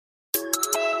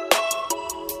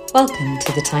Welcome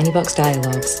to the TinyBox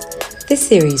Dialogues. This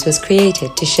series was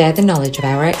created to share the knowledge of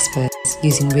our experts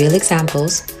using real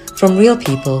examples from real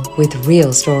people with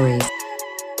real stories.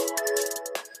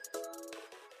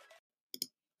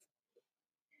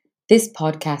 This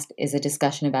podcast is a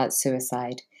discussion about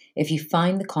suicide. If you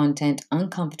find the content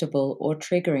uncomfortable or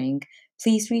triggering,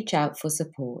 please reach out for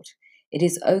support. It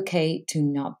is okay to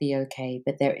not be okay,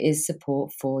 but there is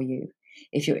support for you.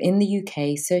 If you're in the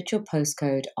UK, search your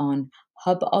postcode on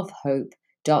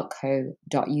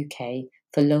hubofhope.co.uk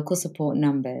for local support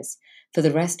numbers. For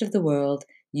the rest of the world,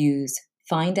 use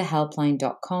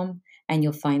findahelpline.com and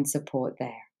you'll find support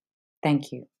there.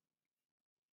 Thank you.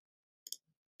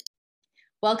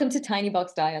 Welcome to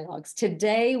TinyBox Dialogues.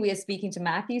 Today we are speaking to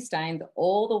Matthew Stein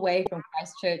all the way from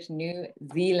Christchurch, New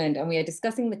Zealand, and we are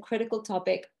discussing the critical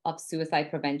topic of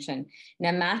suicide prevention.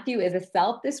 Now, Matthew is a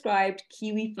self-described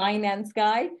Kiwi finance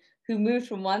guy who moved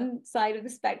from one side of the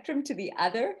spectrum to the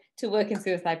other to work in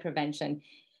suicide prevention.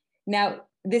 Now,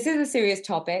 this is a serious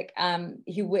topic.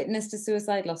 He witnessed a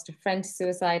suicide, lost a friend to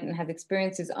suicide, and has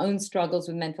experienced his own struggles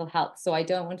with mental health. So I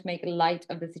don't want to make light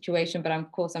of the situation, but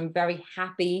of course, I'm very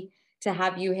happy to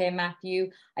have you here,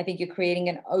 Matthew. I think you're creating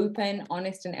an open,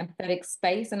 honest, and empathetic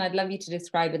space, and I'd love you to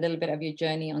describe a little bit of your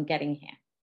journey on getting here,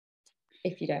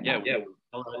 if you don't mind. Yeah.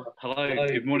 Hello.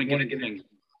 Good morning. Good evening.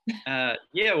 Well,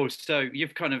 so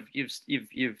you've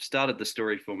started the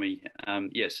story for me.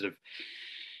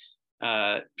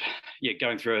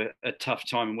 Going through a tough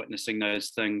time and witnessing those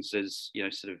things is,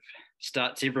 sort of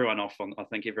starts everyone off on a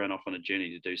journey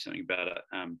to do something about it.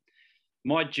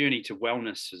 My journey to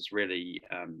wellness is really,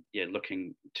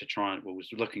 looking to try and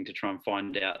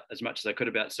find out as much as I could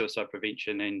about suicide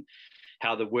prevention and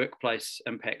how the workplace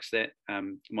impacts that.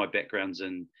 My background's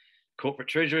in corporate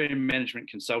treasury and management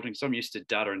consulting, so I'm used to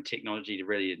data and technology to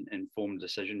really inform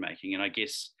decision making. And I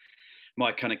guess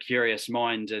my kind of curious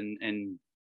mind and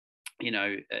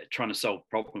trying to solve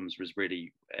problems was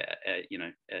really,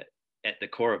 at the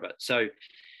core of it. So,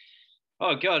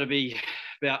 it'd be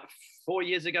about 4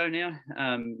 years ago now,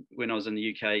 when I was in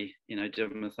the UK,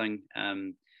 doing my thing,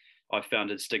 I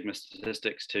founded Stigma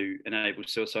Statistics to enable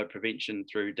suicide prevention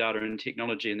through data and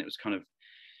technology, and it was kind of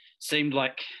seemed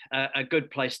like a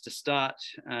good place to start.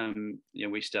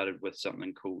 We started with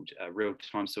something called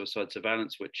real-time suicide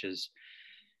surveillance, which is,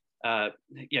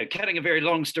 cutting a very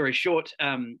long story short,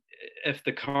 if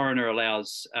the coroner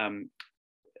allows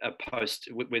a post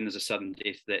when there's a sudden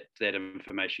death, that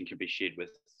information can be shared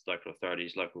with local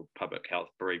authorities, local public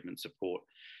health, bereavement support,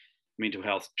 mental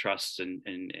health trusts and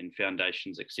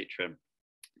foundations, etc.,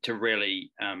 to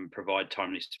really provide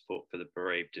timely support for the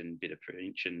bereaved and better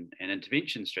prevention and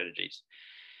intervention strategies.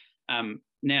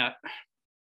 Now,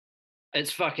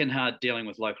 it's fucking hard dealing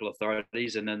with local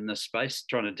authorities and in this space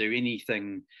trying to do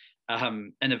anything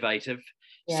innovative.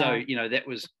 Yeah. So,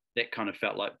 that kind of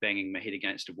felt like banging my head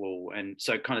against a wall. And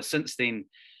so kind of since then,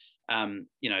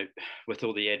 with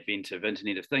all the advent of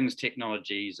Internet of Things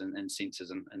technologies and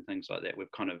sensors and things like that,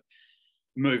 we've kind of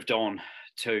moved on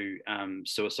to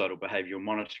suicidal behavioural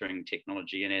monitoring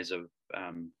technology. And as of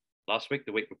last week,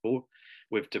 the week before,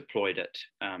 we've deployed it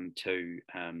to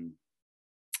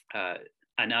an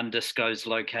undisclosed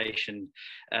location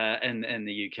in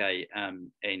the UK.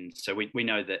 And so we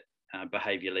know that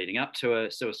behaviour leading up to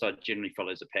a suicide generally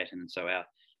follows a pattern. And so our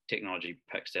technology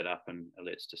picks that up and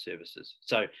alerts to services.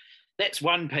 So that's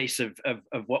one piece of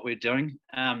what we're doing.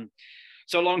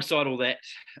 So alongside all that,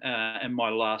 in my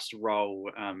last role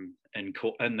in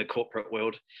the corporate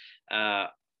world, I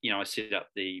set up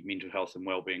the mental health and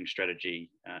wellbeing strategy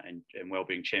and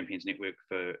wellbeing champions network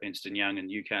for Ernst & Young in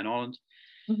UK and Ireland.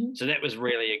 Mm-hmm. So that was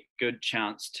really a good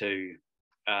chance to,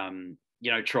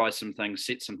 try some things,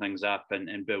 set some things up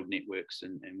and build networks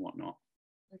and whatnot.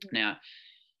 Mm-hmm. Now,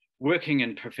 working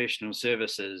in professional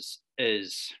services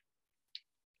is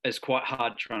quite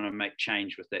hard trying to make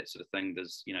change with that sort of thing.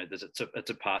 It's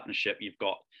a partnership. You've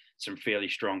got some fairly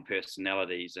strong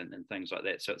personalities and things like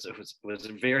that. So it was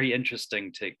very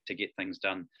interesting to get things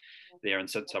done there. And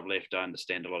since I've left, I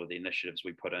understand a lot of the initiatives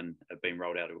we put in have been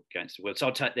rolled out against the world. So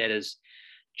I'll take that as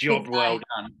job well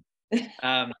done.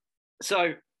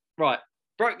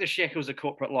 Broke the shackles of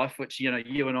corporate life, which you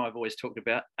and I have always talked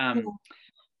about.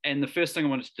 And the first thing I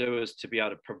wanted to do is to be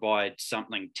able to provide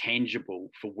something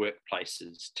tangible for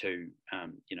workplaces to,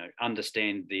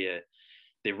 understand their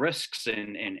risks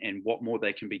and what more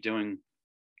they can be doing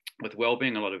with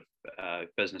wellbeing. A lot of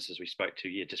businesses we spoke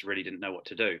to, just really didn't know what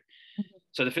to do. Mm-hmm.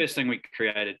 So the first thing we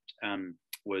created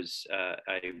was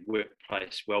a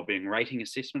workplace wellbeing rating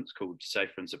assessment. It's called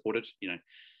Safer and Supported.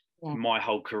 My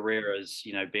whole career is,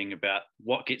 being about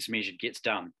what gets measured gets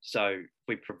done. So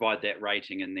we provide that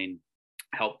rating and then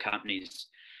help companies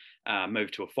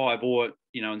move to a five, or,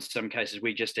 you know, in some cases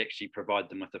we just actually provide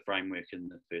them with a framework in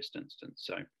the first instance.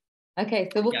 So okay,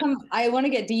 so we'll come, I want to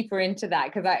get deeper into that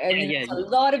because I mean, it's a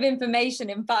lot of information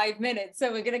in 5 minutes.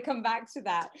 So we're going to come back to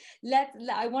that.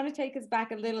 I want to take us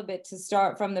back a little bit to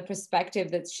start from the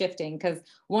perspective that's shifting, because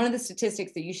one of the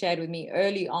statistics that you shared with me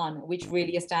early on, which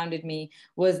really astounded me,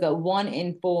 was that 1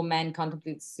 in 4 men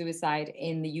contemplate suicide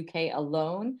in the UK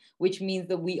alone, which means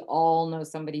that we all know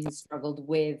somebody who struggled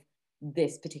with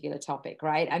this particular topic,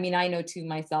 right? I mean, I know too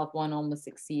myself, one almost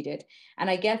succeeded.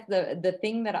 And I guess the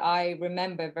thing that I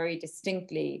remember very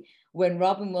distinctly, when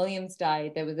Robin Williams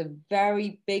died, there was a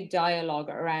very big dialogue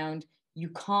around, you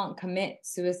can't commit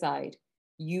suicide.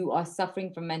 You are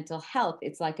suffering from mental health.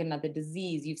 It's like another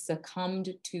disease. You've succumbed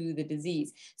to the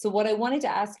disease. So what I wanted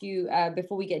to ask you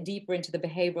before we get deeper into the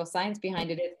behavioral science behind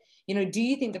it is, you know, do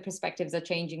you think the perspectives are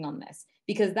changing on this?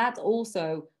 Because that's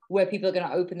also where people are going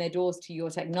to open their doors to your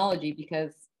technology,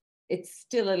 because it's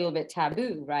still a little bit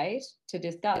taboo, right, to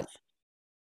discuss.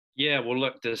 Yeah, well,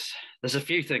 look, there's a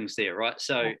few things there, right?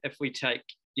 So if we take,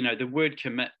 you know, the word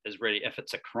commit is really if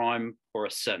it's a crime or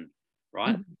a sin,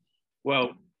 right? Mm-hmm.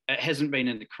 Well, it hasn't been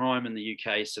into crime in the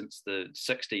UK since the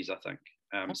 60s, I think.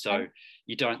 Okay. So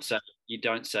you don't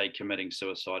say committing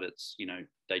suicide. It's, you know,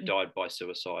 they died by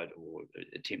suicide or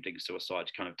attempting suicide,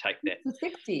 to kind of take that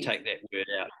word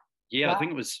out. Yeah, wow. I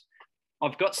think it was,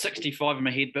 I've got 65 in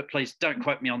my head, but please don't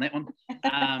quote me on that one.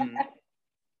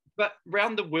 But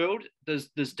around the world, there's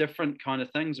different kind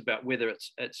of things about whether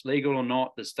it's legal or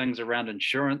not. There's things around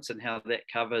insurance and how that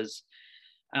covers.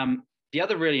 The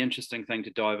other really interesting thing to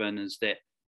dive in is that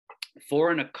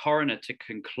for a coroner to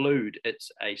conclude it's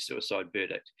a suicide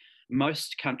verdict,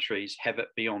 most countries have it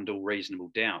beyond all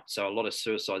reasonable doubt. So a lot of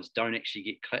suicides don't actually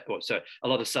get, so a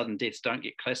lot of sudden deaths don't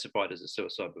get classified as a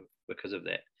suicide because of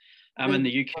that. In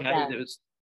the UK, there was,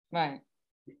 right.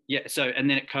 Yeah, so, and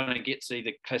then it kind of gets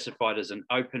either classified as an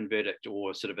open verdict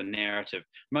or sort of a narrative.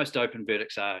 Most open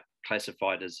verdicts are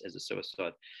classified as a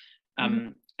suicide.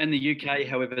 In the UK,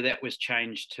 however, that was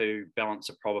changed to balance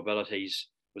of probabilities.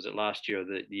 Was it last year or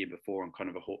the year before, on kind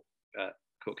of a court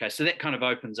case? So that kind of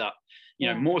opens up, you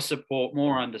know, more support,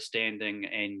 more understanding,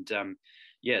 and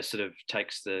sort of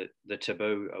takes the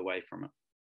taboo away from it.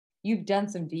 You've done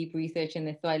some deep research in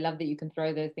this, so I love that you can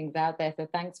throw those things out there. So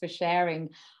thanks for sharing.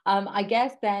 I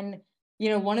guess then, you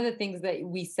know, one of the things that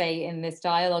we say in this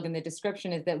dialogue in the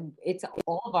description is that it's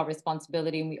all of our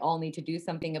responsibility and we all need to do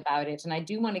something about it. And I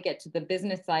do want to get to the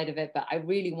business side of it, but I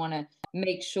really want to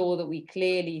make sure that we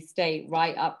clearly state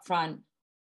right up front,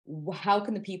 how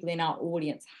can the people in our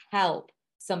audience help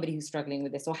somebody who's struggling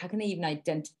with this, or how can they even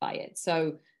identify it?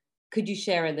 So could you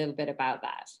share a little bit about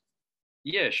that?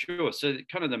 Yeah, sure. So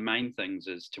kind of the main things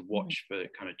is to watch for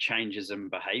kind of changes in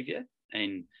behavior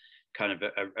and kind of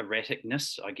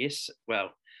erraticness, I guess. Well,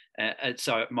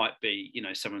 so it might be, you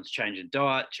know, someone's changing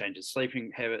diet, changing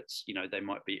sleeping habits, you know, they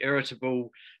might be irritable,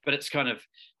 but it's kind of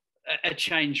a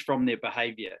change from their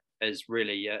behavior is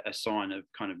really a sign of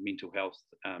kind of mental health,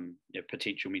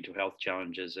 potential mental health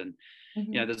challenges. And,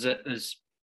 you know,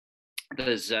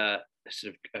 there's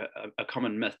sort of a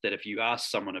common myth that if you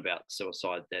ask someone about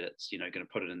suicide, that it's, you know, going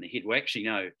to put it in their head. Well, actually,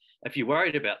 no. If you're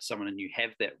worried about someone and you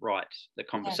have that right, the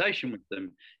conversation with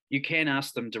them, you can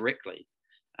ask them directly.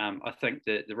 I think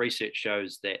that the research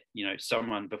shows that, you know,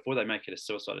 someone before they make it a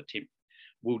suicide attempt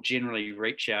will generally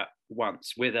reach out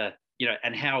once, whether, you know,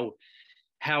 and how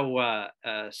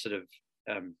sort of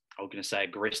I'm going to say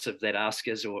aggressive that ask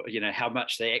is, or, you know, how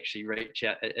much they actually reach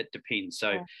out. It depends.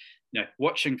 So, you know,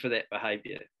 watching for that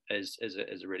behavior is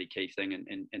a really key thing,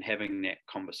 and having that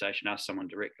conversation, ask someone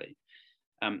directly.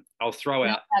 I'll throw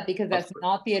out, because that's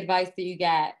not the advice that you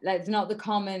get. That's not the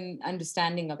common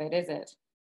understanding of it, is it?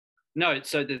 No.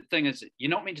 So the thing is,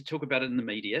 you're not meant to talk about it in the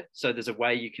media. So there's a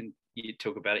way you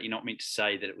talk about it. You're not meant to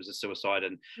say that it was a suicide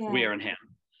and where and how.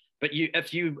 But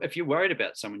if you're worried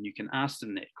about someone, you can ask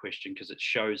them that question, because it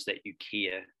shows that you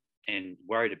care and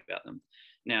worried about them.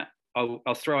 Now,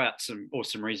 I'll throw out some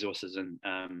awesome resources in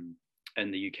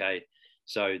the UK.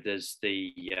 So there's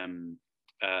the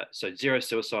Zero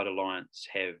Suicide Alliance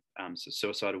have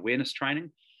suicide awareness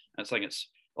training.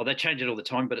 They change it all the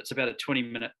time, but it's about a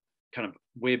 20-minute kind of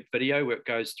web video where it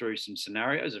goes through some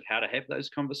scenarios of how to have those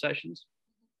conversations.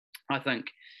 I think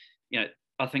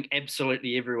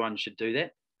absolutely everyone should do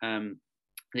that.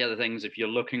 The other things, if you're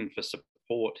looking for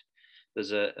support,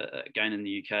 there's again in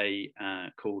the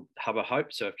UK called Hub of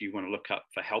Hope. So if you want to look up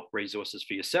for help resources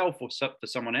for yourself or for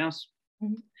someone else,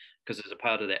 because as a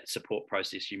part of that support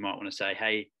process, you might want to say,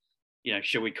 hey, you know,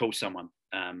 should we call someone?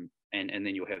 and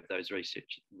then you'll have those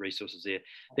resources there.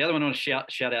 The other one I want to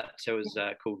shout out to is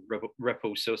called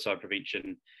Ripple Suicide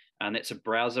Prevention, and that's a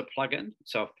browser plugin.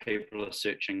 So if people are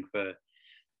searching for,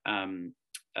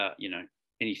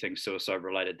 anything suicide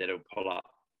related, that'll pull up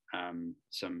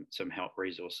some help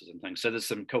resources and things. So there's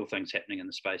some cool things happening in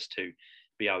the space to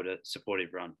be able to support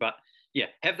everyone. But yeah,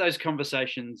 have those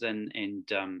conversations and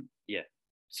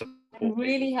I'm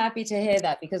really happy to hear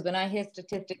that, because when I hear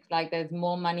statistics like there's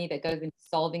more money that goes into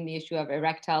solving the issue of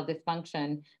erectile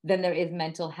dysfunction than there is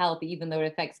mental health, even though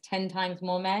it affects 10 times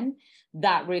more men,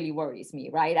 that really worries me,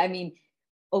 right? I mean,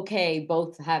 okay,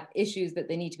 both have issues that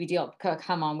they need to be dealt with.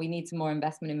 Come on, we need some more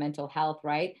investment in mental health,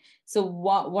 right? So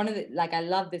I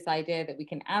love this idea that we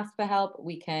can ask for help,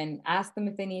 we can ask them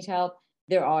if they need help.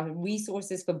 There are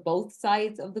resources for both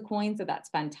sides of the coin, so that's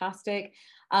fantastic.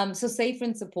 So Safer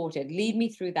and Supported, lead me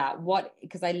through that.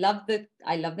 Because I love the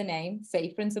name,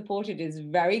 Safer and Supported is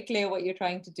very clear what you're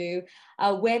trying to do.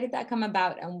 Where did that come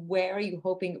about, and where are you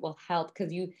hoping it will help?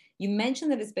 Because you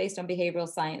mentioned that it's based on behavioral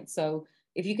science. So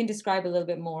if you can describe a little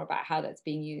bit more about how that's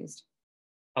being used.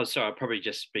 Oh, sorry, I'll probably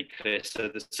just be clear. So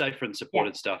the Safer and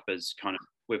Supported stuff is kind of,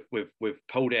 we've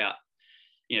pulled out,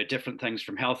 different things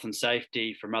from health and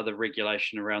safety, from other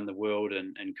regulation around the world,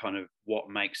 and kind of what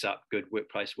makes up good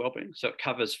workplace wellbeing. So it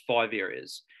covers 5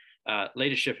 areas: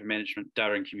 leadership and management,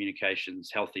 data and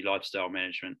communications, healthy lifestyle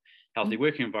management, healthy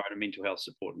working environment, mental health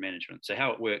support and management. So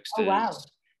how it works is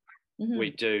we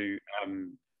do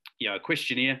a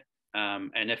questionnaire,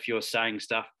 and if you're saying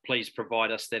stuff, please provide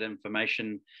us that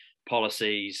information,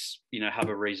 policies, hub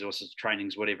resources,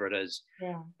 trainings, whatever it is.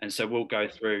 Yeah. And so we'll go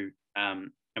through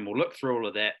and we'll look through all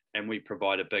of that, and we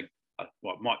provide a big,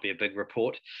 what might be a big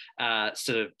report,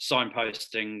 sort of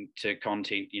signposting to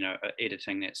content,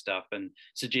 editing that stuff and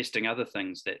suggesting other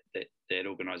things that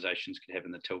organisations could have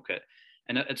in the toolkit.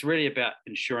 And it's really about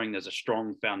ensuring there's a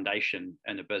strong foundation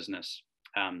in a business,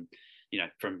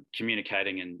 from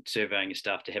communicating and surveying your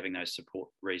staff to having those support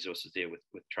resources there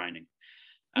with training.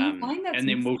 Do you find that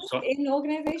in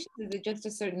organizations? Is it just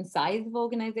a certain size of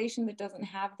organization that doesn't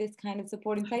have this kind of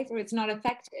support in place, or it's not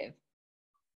effective?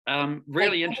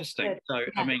 Really interesting. So, yeah.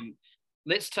 I mean,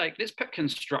 let's pick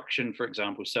construction, for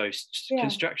example. So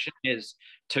construction has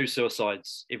 2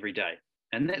 suicides every day,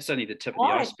 and that's only the tip of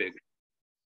the iceberg.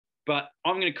 But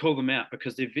I'm going to call them out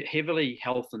because they're heavily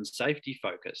health and safety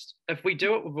focused. If we do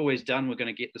what we've always done, we're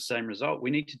going to get the same result. We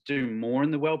need to do more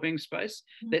in the wellbeing space.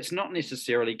 That's not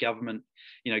necessarily government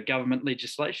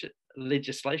legislation led.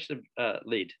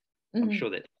 I'm sure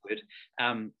that's the word.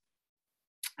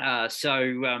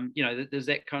 There's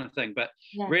that kind of thing. But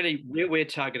really, where we're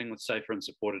targeting with Safer and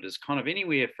Supported is kind of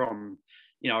anywhere from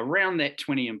around that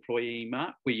 20 employee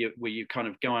mark, where you kind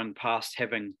of going past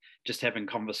having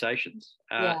conversations,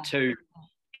 to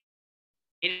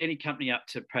any company up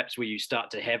to perhaps where you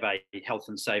start to have a health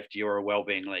and safety or a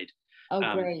wellbeing lead. Oh,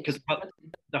 great. Because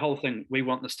the whole thing, we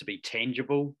want this to be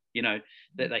tangible, that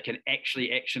they can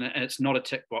actually action it, and it's not a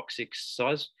tick box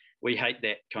exercise. We hate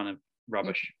that kind of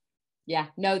rubbish. Yeah,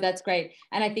 no, that's great.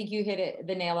 And I think you hit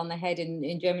the nail on the head.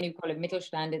 In Germany, we call it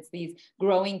Mittelstand. It's these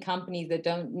growing companies that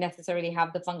don't necessarily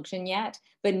have the function yet,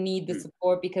 but need the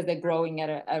support because they're growing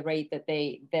at a rate that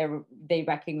they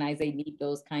recognize they need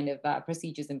those kind of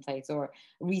procedures in place or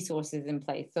resources in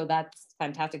place. So that's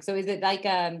fantastic. So is it like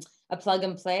a plug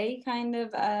and play kind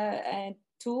of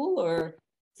tool, or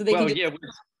so they can?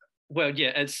 Well, yeah,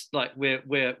 it's like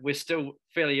we're still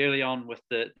fairly early on with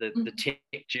the tech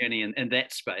journey in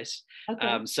that space.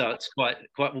 Okay. So it's quite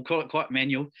we'll call it quite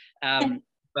manual.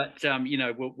 But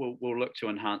we'll look to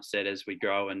enhance that as we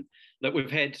grow. And look, we've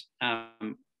had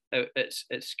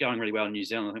it's going really well in New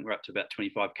Zealand. I think we're up to about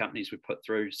 25 companies we've put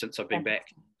through since I've been back,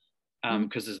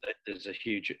 because there's a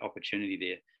huge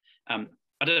opportunity there.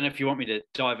 I don't know if you want me to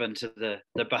dive into the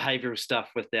behavioural stuff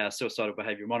with our suicidal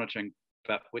behaviour monitoring.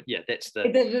 But that's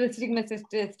the stigma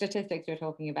statistics you're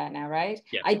talking about now, right?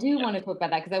 Yeah. I do want to talk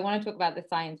about that, because I want to talk about the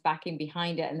science backing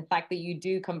behind it, and the fact that you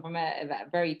do come from a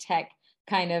very tech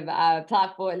kind of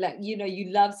platform. Like, you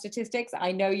love statistics.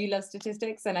 I know you love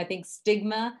statistics, and I think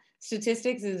stigma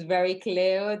statistics is very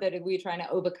clear that we're trying to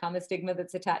overcome a stigma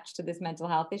that's attached to this mental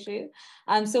health issue.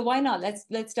 So why not?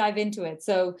 Let's dive into it.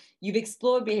 So you've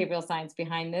explored behavioral science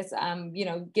behind this.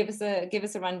 Give us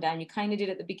a rundown. You kind of did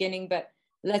at the beginning, but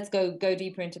let's go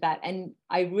deeper into that. And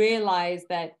I realized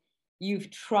that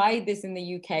you've tried this in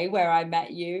the UK, where I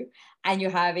met you, and you're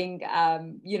having, a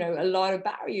lot of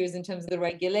barriers in terms of the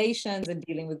regulations and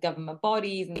dealing with government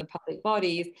bodies and the public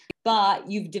bodies, but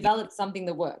you've developed something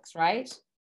that works, right?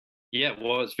 Yeah,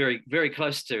 well, it's very, very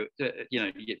close to,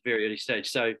 very early stage.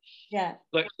 So,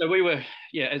 look, so we were,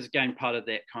 as again, part of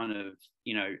that kind of,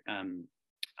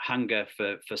 hunger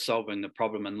for solving the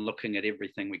problem and looking at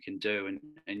everything we can do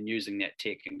and using that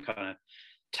tech and kind of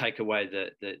take away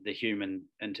the human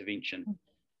intervention.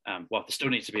 Well, there still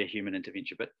needs to be a human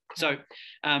intervention, but so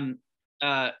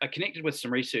I connected with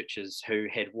some researchers who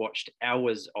had watched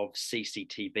hours of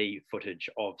CCTV footage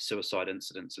of suicide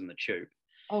incidents in the tube.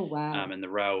 Oh wow! In the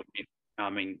rail. I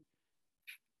mean,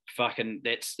 fucking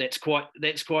that's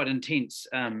quite intense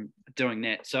doing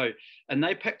that. So, and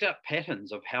they picked up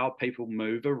patterns of how people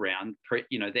move around,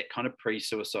 that kind of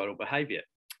pre-suicidal behavior,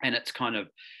 and it's kind of,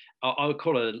 I would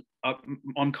call it,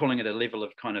 I'm calling it a level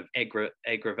of kind of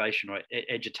aggravation or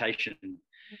agitation.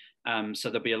 So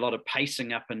there'll be a lot of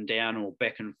pacing up and down or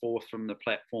back and forth from the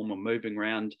platform or moving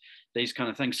around, these kind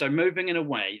of things. So moving in a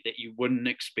way that you wouldn't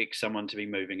expect someone to be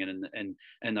moving in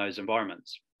those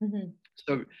environments.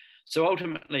 So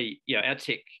ultimately, our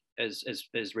tech is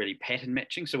really pattern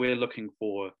matching. So we're looking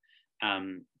for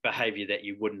behavior that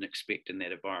you wouldn't expect in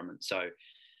that environment. So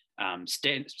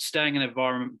staying in an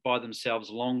environment by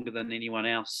themselves longer than anyone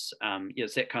else.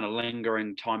 It's that kind of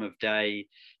lingering time of day,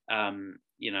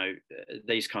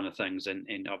 these kind of things.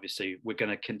 And obviously we're going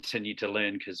to continue to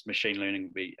learn because machine learning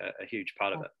will be a huge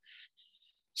part of it.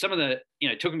 Some of the,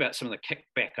 talking about some of the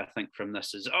kickback, I think, from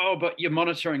this is, oh, but you're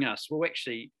monitoring us. Well,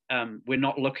 actually, we're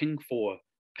not looking for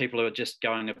people who are just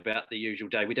going about the usual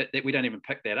day. We don't even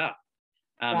pick that up.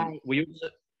 Right.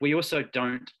 We also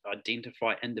don't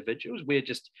identify individuals. We're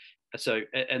just, so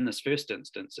in this first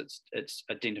instance, it's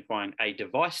identifying a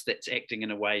device that's acting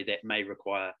in a way that may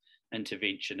require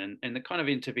intervention. And the kind of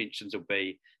interventions will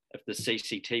be if the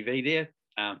CCTV there,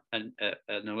 and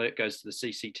an alert goes to the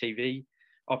CCTV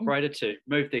operator to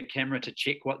move their camera to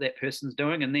check what that person's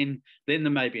doing, and then there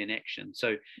may be an action.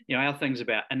 So our thing's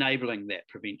about enabling that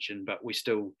prevention, but we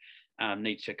still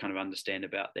need to kind of understand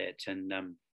about that. And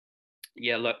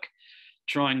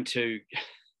trying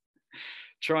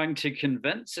to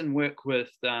convince and work with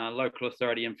local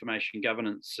authority information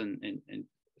governance and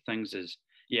things is,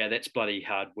 that's bloody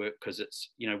hard work, because it's,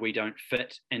 we don't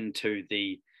fit into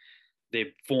their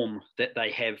form that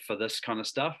they have for this kind of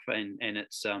stuff, and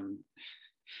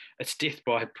it's death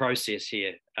by process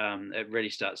here. It really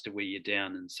starts to wear you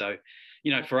down. And so,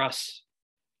 for us,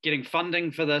 getting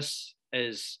funding for this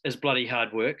is bloody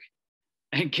hard work,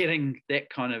 and getting that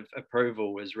kind of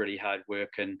approval is really hard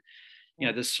work. And,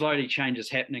 there's slowly changes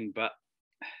happening, but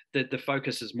the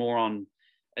focus is more on,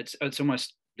 it's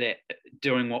almost that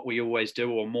doing what we always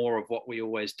do, or more of what we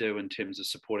always do, in terms of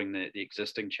supporting the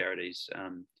existing charities.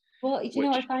 Well,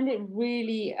 I find it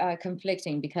really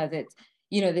conflicting, because it's,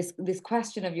 this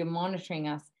question of you're monitoring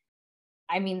us.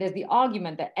 I mean, there's the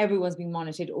argument that everyone's being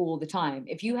monitored all the time.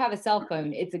 If you have a cell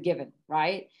phone, it's a given,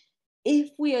 right? If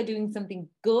we are doing something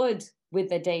good with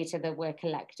the data that we're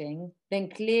collecting, then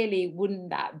clearly wouldn't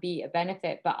that be a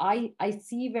benefit? But I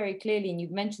see very clearly, and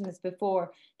you've mentioned this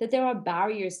before, that there are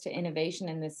barriers to innovation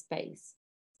in this space,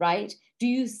 right? Do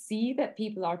you see that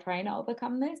people are trying to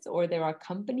overcome this, or there are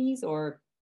companies, or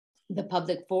the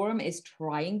public forum is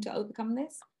trying to overcome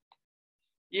this?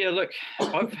 Yeah, look,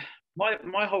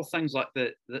 my whole thing's like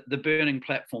the burning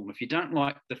platform. If you don't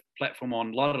like the platform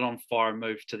on, light it on fire and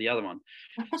move to the other one.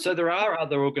 So there are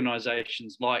other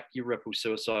organisations like your Ripple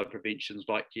Suicide Preventions,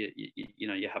 like your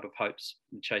Hub of Hopes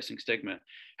and Chasing Stigma,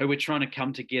 who are trying to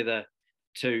come together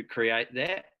to create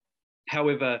that.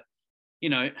 However,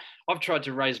 I've tried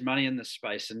to raise money in this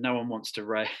space, and no one wants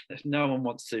to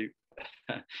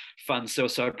fund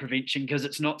suicide prevention, because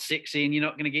it's not sexy and you're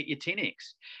not going to get your 10x.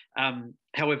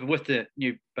 However, with the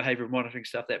new behavioural monitoring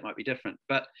stuff, that might be different.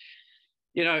 But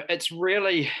it's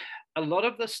really, a lot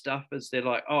of the stuff is, they're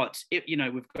like, oh,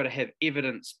 we've got to have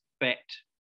evidence-backed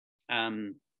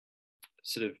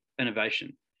sort of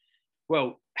innovation.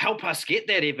 Well, help us get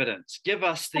that evidence. Give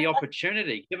us the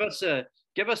opportunity. Give us a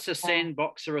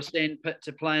sandbox or a sandpit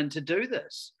to play in to do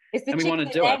this. It's the chicken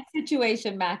and egg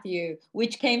situation, Matthew.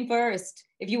 Which came first?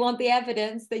 If you want the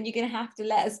evidence, then you're going to have to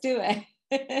let us do it.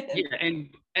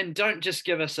 and don't just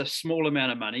give us a small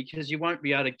amount of money, because you won't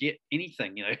be able to get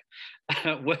anything,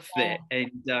 with that.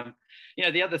 And the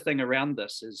other thing around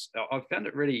this is, I've found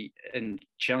it really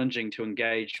challenging to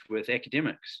engage with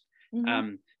academics.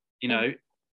 A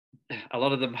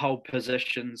lot of them hold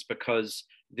positions because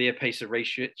their piece of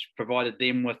research provided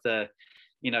them with a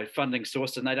funding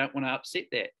source, and they don't want to upset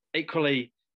that.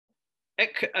 Equally,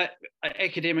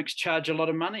 academics charge a lot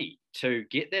of money to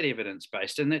get that evidence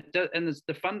based, and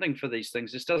the funding for these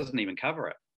things just doesn't even cover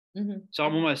it. Mm-hmm. So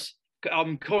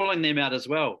I'm calling them out as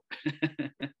well.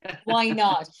 Why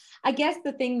not? I guess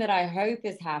the thing that I hope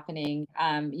is happening,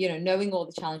 knowing all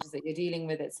the challenges that you're dealing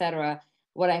with, etc.,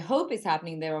 what I hope is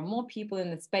happening, there are more people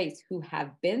in the space who have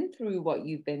been through what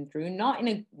you've been through, not in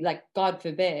a, like, God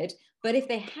forbid, but if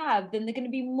they have, then they're going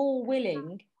to be more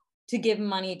willing to give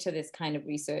money to this kind of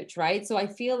research, right? So I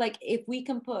feel like if we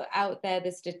can put out there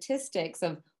the statistics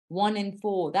of 1 in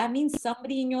 4, that means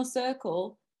somebody in your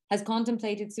circle has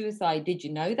contemplated suicide. Did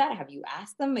you know that? Have you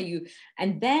asked them? Are you?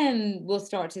 And then we'll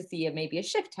start to see maybe a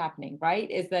shift happening, right?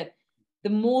 Is that the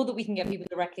more that we can get people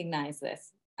to recognize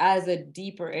this as a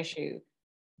deeper issue,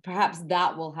 perhaps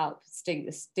that will help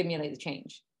stimulate the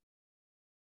change.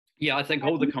 Yeah, I think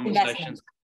all the conversations,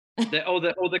 all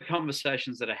the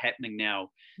conversations that are happening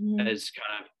now is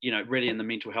kind of, really in the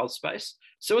mental health space.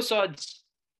 Suicide's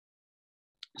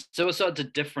a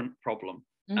different problem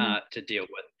to deal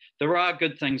with. There are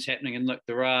good things happening, and look,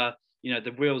 there are,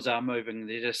 the wheels are moving.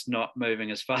 They're just not moving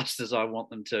as fast as I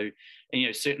want them to.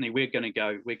 And certainly we're going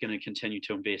to continue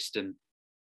to invest and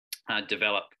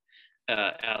develop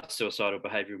our suicidal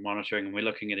behavioural monitoring, and we're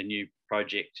looking at a new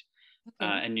project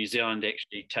in New Zealand,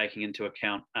 actually taking into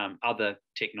account other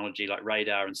technology like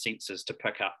radar and sensors to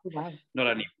pick up not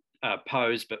only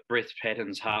pose but breath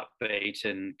patterns, heartbeat,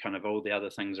 and kind of all the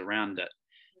other things around it.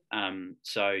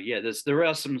 So yeah, there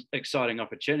are some exciting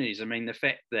opportunities. I mean, the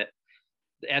fact that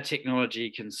our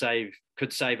technology could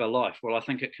save a life, well, I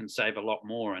think it can save a lot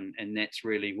more, and that's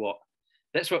really what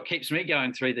keeps me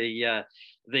going through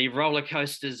the roller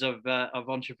coasters of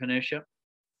entrepreneurship.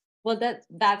 Well,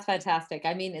 that's fantastic.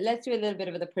 I mean, let's do a little bit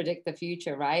of the predict the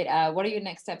future, right? What are your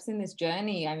next steps in this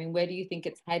journey? I mean, where do you think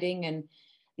it's heading? And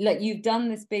like, you've done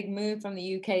this big move from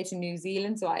the UK to New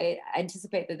Zealand, so I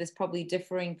anticipate that there's probably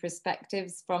differing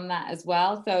perspectives from that as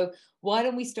well. So why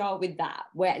don't we start with that?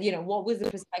 Where, what was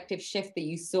the perspective shift that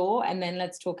you saw? And then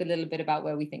let's talk a little bit about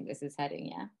where we think this is heading.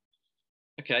 Yeah.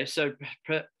 Okay, so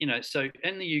so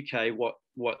in the UK,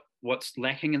 what's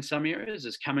lacking in some areas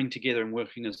is coming together and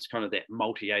working as kind of that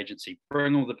multi-agency,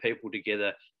 bring all the people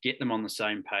together, get them on the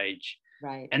same page.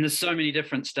 Right. And there's so many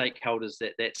different stakeholders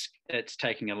it's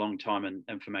taking a long time, and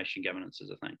information governance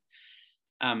is a thing.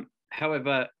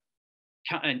 However,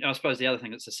 and I suppose the other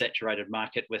thing, it's a saturated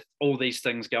market with all these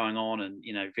things going on, and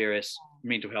various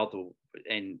mental health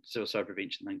and suicide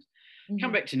prevention things.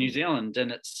 Come back to New Zealand,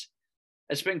 and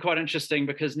it's been quite interesting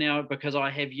because I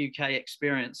have UK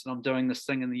experience and I'm doing this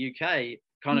thing in the UK,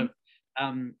 kind of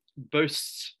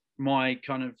boosts my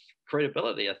kind of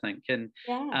credibility, I think. And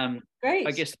great.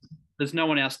 I guess there's no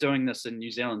one else doing this in New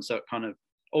Zealand, so it kind of,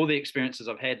 all the experiences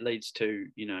I've had leads to,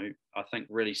 I think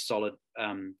really solid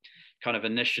kind of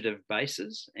initiative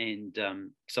bases. And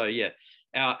so yeah,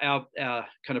 our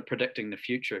kind of predicting the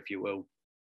future, if you will,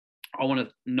 I want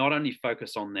to not only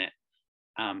focus on that,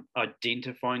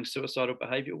 identifying suicidal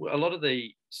behavior. A lot of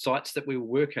the sites that we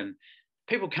work in,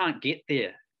 people can't get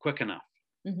there quick enough.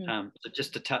 So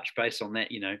just to touch base on that,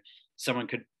 someone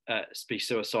could be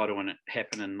suicidal and it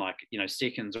happen in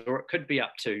seconds, or it could be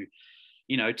up to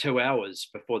 2 hours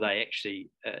before they actually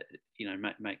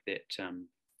make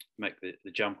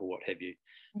the jump or what have you.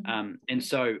 And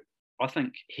so I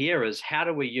think here is, how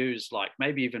do we use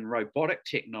maybe even robotic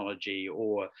technology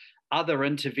or other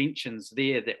interventions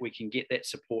there that we can get that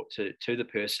support to the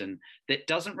person that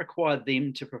doesn't require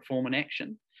them to perform an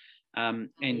action.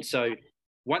 And so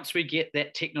once we get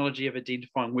that technology of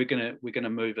identifying, we're gonna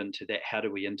move into that how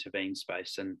do we intervene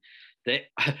space, and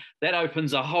that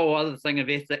opens a whole other thing of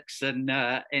ethics and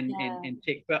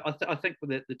tech. But I think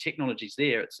with the technology's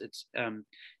there, it's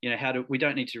we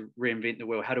don't need to reinvent the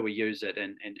wheel. How do we use it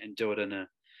and do it in a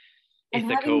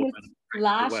ethical and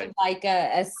flash of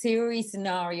a Siri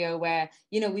scenario where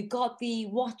we've got the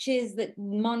watches that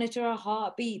monitor our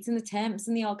heartbeats and the temps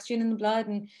and the oxygen in the blood,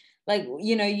 and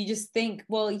you just think,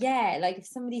 well, yeah, if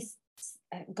somebody's,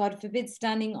 God forbid,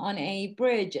 standing on a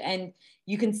bridge and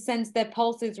you can sense their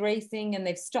pulse is racing and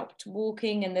they've stopped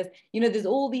walking, and there's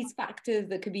all these factors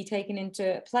that could be taken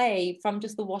into play from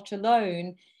just the watch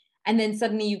alone, and then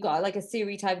suddenly you've got a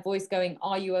Siri type voice going,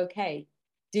 are you okay?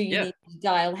 Do you need to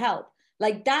dial help?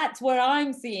 That's where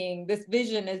I'm seeing this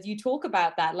vision as you talk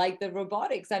about that, the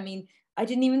robotics. I mean, I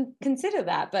didn't even consider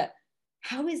that, but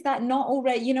how is that not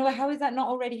already, how is that not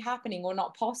already happening or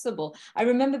not possible? I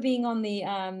remember being on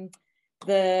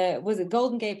was it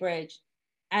Golden Gate Bridge?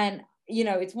 And,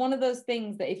 it's one of those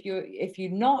things that if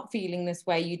you're not feeling this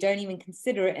way, you don't even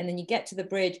consider it. And then you get to the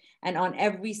bridge, and on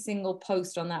every single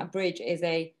post on that bridge is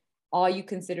are you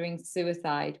considering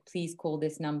suicide? Please call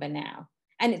this number now.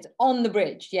 And it's on the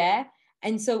bridge. Yeah.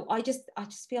 And so I just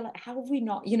feel like, how have we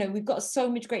not, we've got so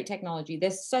much great technology.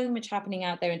 There's so much happening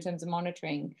out there in terms of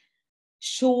monitoring.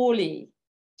 Surely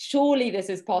this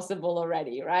is possible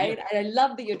already, right? Yeah. And I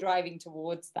love that you're driving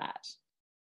towards that.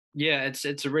 Yeah,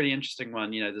 it's a really interesting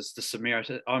one. There's the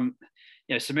Samaritan.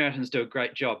 Samaritans do a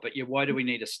great job, but why do we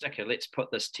need a sticker? Let's put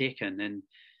this tech in, and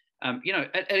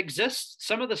it exists.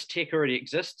 Some of this tech already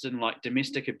exists in like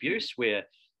domestic abuse, where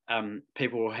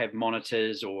people will have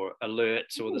monitors or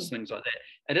alerts or this things like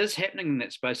that. It is happening in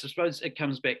that space. I suppose it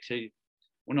comes back to,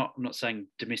 well, I'm not saying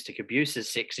domestic abuse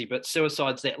is sexy, but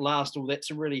suicide's that last. Well,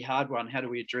 that's a really hard one. How do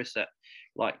we address it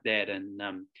like that? And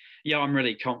I'm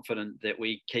really confident that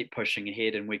we keep pushing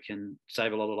ahead and we can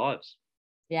save a lot of lives.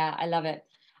 Yeah, I love it.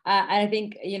 And I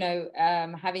think,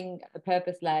 having a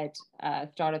purpose-led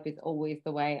startup is always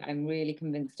the way. I'm really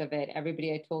convinced of it.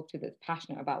 Everybody I talk to that's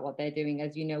passionate about what they're doing.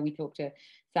 As you know, we talked to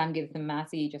Sam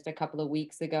Gibson-Massey just a couple of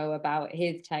weeks ago about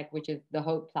his tech, which is the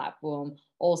Hope platform,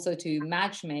 also to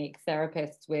matchmake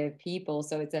therapists with people.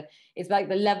 So it's like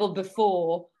the level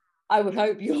before, I would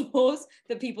hope, yours,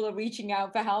 that people are reaching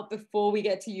out for help before we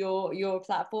get to your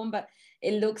platform. But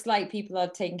it looks like people are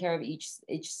taking care of each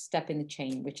step in the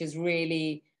chain, which is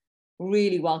really,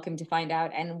 really welcome to find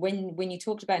out. And when you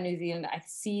talked about New Zealand, I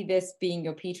see this being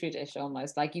your petri dish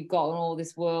almost. Like you've got all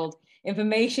this world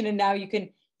information, and now you can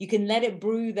let it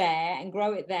brew there and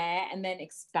grow it there, and then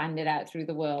expand it out through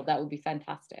the world. That would be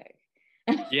fantastic.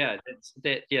 Yeah,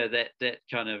 that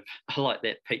kind of, I like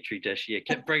that petri dish. Yeah,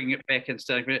 keep bringing it back and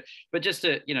starting it. But just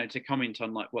to comment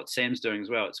on like what Sam's doing as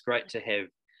well. It's great to have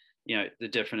the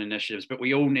different initiatives, but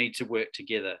we all need to work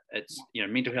together. It's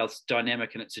mental health's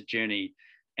dynamic and it's a journey,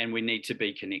 and we need to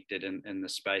be connected in the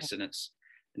space, and it's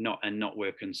not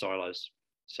work in silos.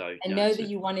 So I know that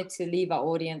you wanted to leave our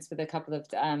audience with a couple of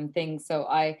things, so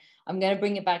I'm going to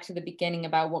bring it back to the beginning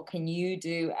about what can you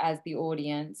do as the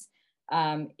audience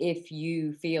if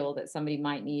you feel that somebody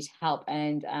might need help.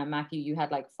 And Matthew, you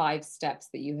had like 5 steps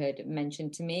that you had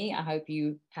mentioned to me. I hope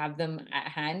you have them at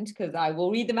hand, because I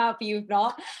will read them out for you if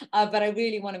not. But I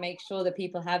really want to make sure that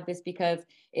people have this, because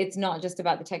it's not just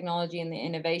about the technology and the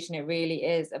innovation. It really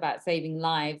is about saving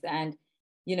lives. And,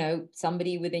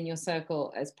 somebody within your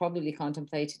circle has probably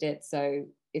contemplated it. So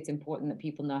it's important that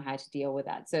people know how to deal with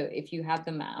that. So if you have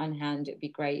them on hand, it'd be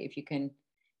great if you can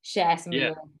share some of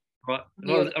your...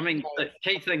 Well, I mean, the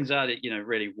key things are to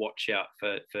really watch out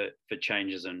for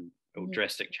changes and or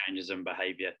drastic changes in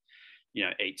behaviour.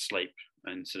 Eat, sleep,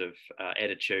 and sort of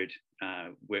attitude,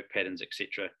 work patterns,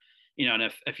 etc.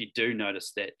 And if you do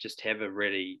notice that, just have a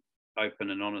really open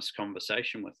and honest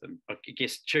conversation with them. I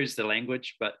guess choose the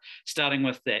language, but starting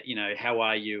with that, how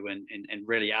are you, and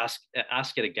really ask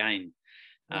it again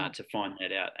to find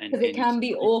that out. Because it can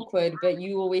be awkward, but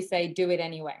you always say do it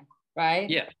anyway, right?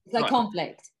 Yeah, it's like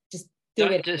conflict.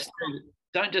 Don't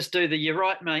just do the "you're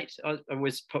right, mate." I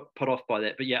was put off by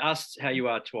that, but ask how you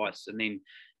are twice, and then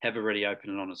have a really open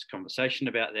and honest conversation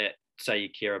about that. Say you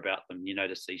care about them, you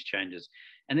notice these changes,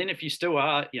 and then if you still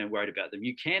are, worried about them,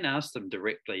 you can ask them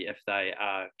directly if they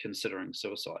are considering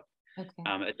suicide.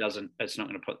 Okay. It's not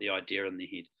going to put the idea in their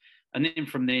head, and then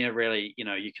from there, really,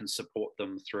 you can support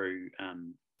them through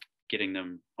getting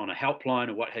them on a helpline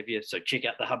or what have you. So check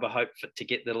out the Hub of Hope to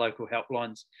get the local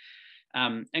helplines.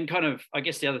 And kind of, I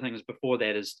guess the other thing is before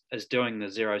that is doing the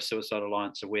Zero Suicide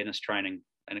Alliance awareness training,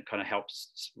 and it kind of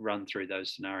helps run through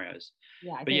those scenarios.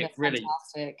 Yeah, I think that's really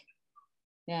fantastic.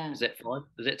 Yeah. Is that 5?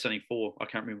 That's only 4. I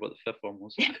can't remember what the 5th one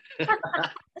was.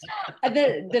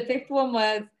 The 5th one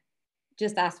was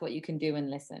just ask what you can do and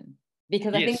listen.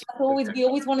 Because I think that's we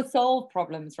always want to solve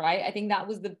problems, right? I think that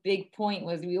was the big point,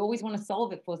 was we always want to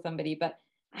solve it for somebody, but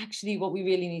actually what we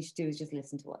really need to do is just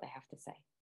listen to what they have to say.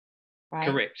 Right?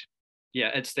 Correct.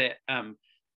 Yeah, it's that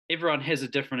everyone has a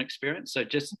different experience. So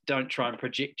just don't try and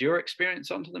project your experience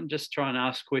onto them. Just try and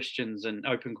ask questions and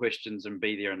open questions and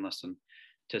be there and listen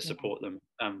to support them.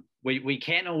 We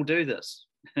can all do this.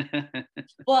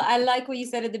 Well, I like what you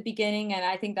said at the beginning, and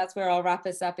I think that's where I'll wrap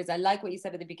this up. Is I like what you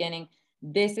said at the beginning.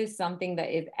 This is something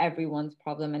that is everyone's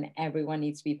problem, and everyone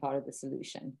needs to be part of the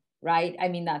solution, right? I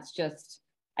mean, I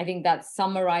think that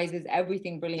summarizes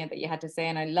everything brilliant that you had to say.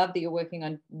 And I love that you're working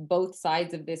on both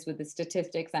sides of this, with the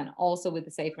statistics and also with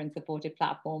the Safer and Supported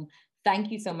platform.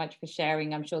 Thank you so much for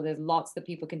sharing. I'm sure there's lots that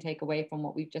people can take away from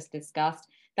what we've just discussed.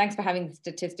 Thanks for having the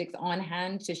statistics on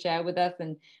hand to share with us,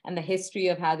 and the history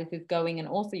of how this is going, and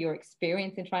also your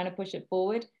experience in trying to push it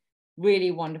forward.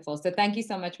 Really wonderful. So thank you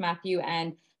so much, Matthew.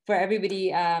 And for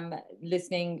everybody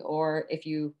listening, or if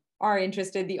you are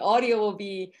interested, the audio will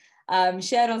be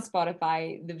shared on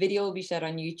Spotify. The video will be shared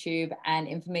on YouTube, and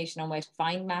information on where to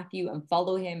find Matthew and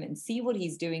follow him and see what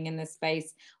he's doing in this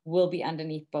space will be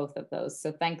underneath both of those.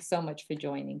 So thanks so much for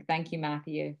joining. Thank you,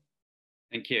 Matthew.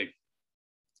 Thank you.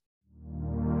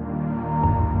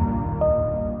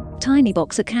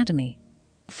 TinyBox Academy.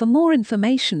 For more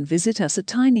information, visit us at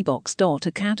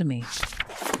tinybox.academy.